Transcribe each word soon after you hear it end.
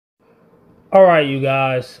All right, you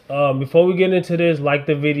guys. Before we get into this, like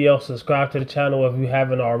the video, subscribe to the channel if you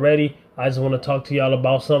haven't already. I just want to talk to y'all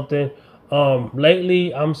about something.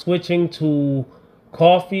 Lately, I'm switching to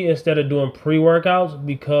coffee instead of doing pre-workouts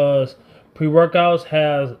because pre-workouts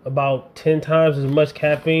has about 10 times as much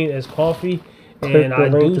caffeine as coffee, and I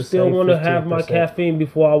do still want to have my caffeine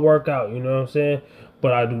before I work out. You know what I'm saying?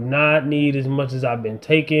 But I do not need as much as I've been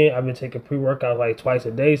taking. I've been taking pre-workouts like twice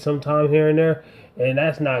a day, sometime here and there, and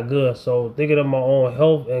that's not good. So thinking of my own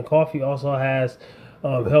health, and coffee also has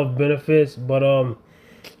health benefits. But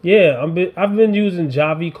yeah, I've been using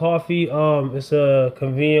Javy Coffee. It's a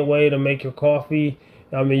convenient way to make your coffee.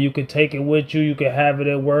 I mean, you could take it with you. You can have it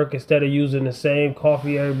at work instead of using the same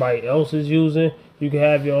coffee everybody else is using. You can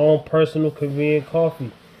have your own personal convenient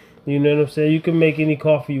coffee. You know what I'm saying? You can make any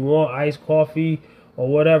coffee you want, iced coffee or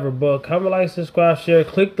whatever. But comment, like, subscribe, share.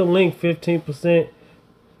 Click the link, 15%.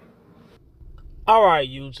 All right,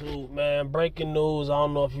 YouTube, man. Breaking news. I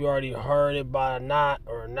don't know if you already heard it by not,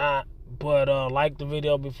 but like the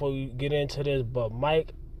video before we get into this. But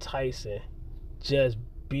Mike Tyson just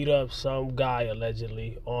beat up some guy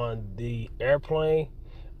allegedly on the airplane.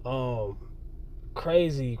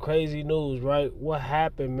 Crazy news, right? What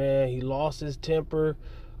happened, man? He lost his temper,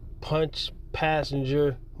 punched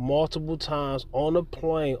passenger multiple times on the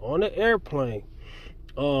plane, on the airplane.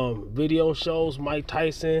 Video shows Mike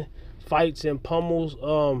Tyson fights and pummels,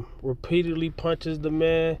 repeatedly punches the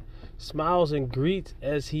man, smiles and greets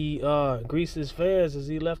as he greets his fans as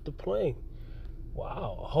he left the plane.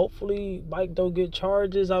 Wow. Hopefully Mike don't get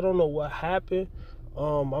charges. I don't know what happened.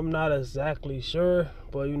 I'm not exactly sure,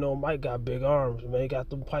 but you know, Mike got big arms, man. He got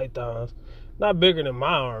them pythons. Not bigger than my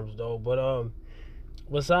arms though, but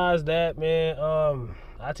besides that, man,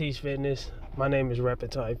 I teach fitness. My name is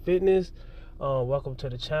Time Fitness. Welcome to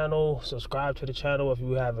the channel. Subscribe to the channel if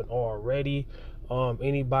you haven't already.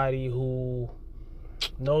 Anybody who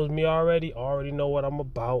knows me already know what I'm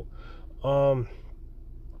about.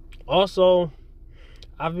 Also,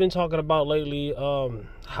 I've been talking about lately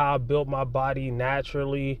how I built my body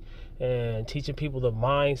naturally and teaching people the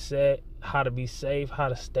mindset, how to be safe, how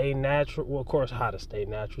to stay natural. Well, of course, how to stay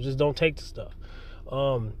natural. Just don't take the stuff.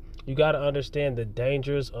 You got to understand the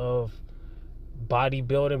dangers of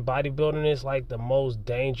bodybuilding. Bodybuilding is like the most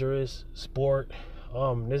dangerous sport.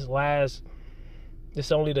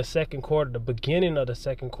 This only the second quarter, the beginning of the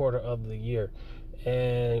second quarter of the year,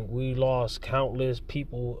 and we lost countless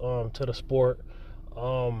people to the sport.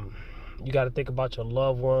 You got to think about your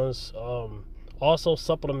loved ones. Also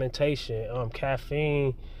supplementation,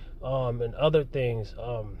 caffeine, and other things.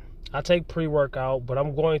 I take pre-workout, but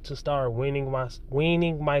I'm going to start weaning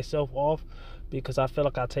myself off because I feel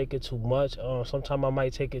like I take it too much. Sometimes I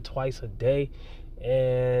might take it twice a day,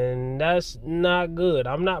 and that's not good.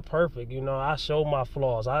 I'm not perfect, you know. I show my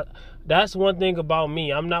flaws. That's one thing about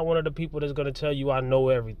me. I'm not one of the people that's gonna tell you I know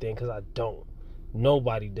everything, because I don't.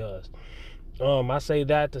 Nobody does. I say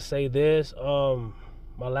that to say this.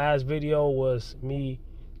 My last video was me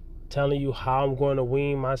telling you how I'm going to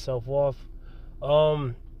wean myself off.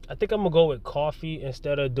 I think I'm gonna go with coffee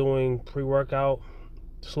instead of doing pre-workout,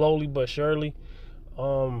 slowly but surely.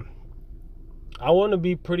 I want to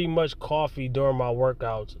be pretty much coffee during my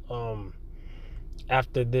workouts.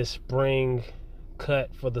 After this spring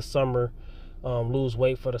cut for the summer, lose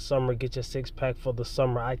weight for the summer, get your six-pack for the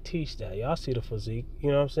summer. I teach that. Y'all see the physique, you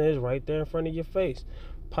know what I'm saying? It's right there in front of your face.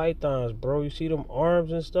 Pythons, bro. You see them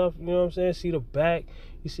arms and stuff, you know what I'm saying? See the back,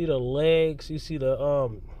 you see the legs, you see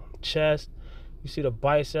the chest, you see the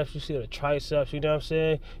biceps, you see the triceps, you know what I'm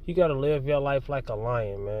saying? You got to live your life like a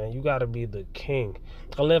lion, man. You got to be the king.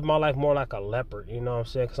 I live my life more like a leopard, you know what I'm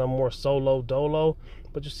saying? Because I'm more solo dolo.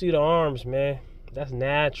 But you see the arms, man. That's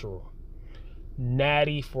natural.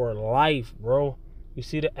 Natty for life, bro. You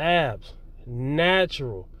see the abs.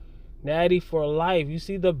 Natural. Natty for life. You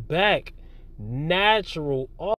see the back. Natural.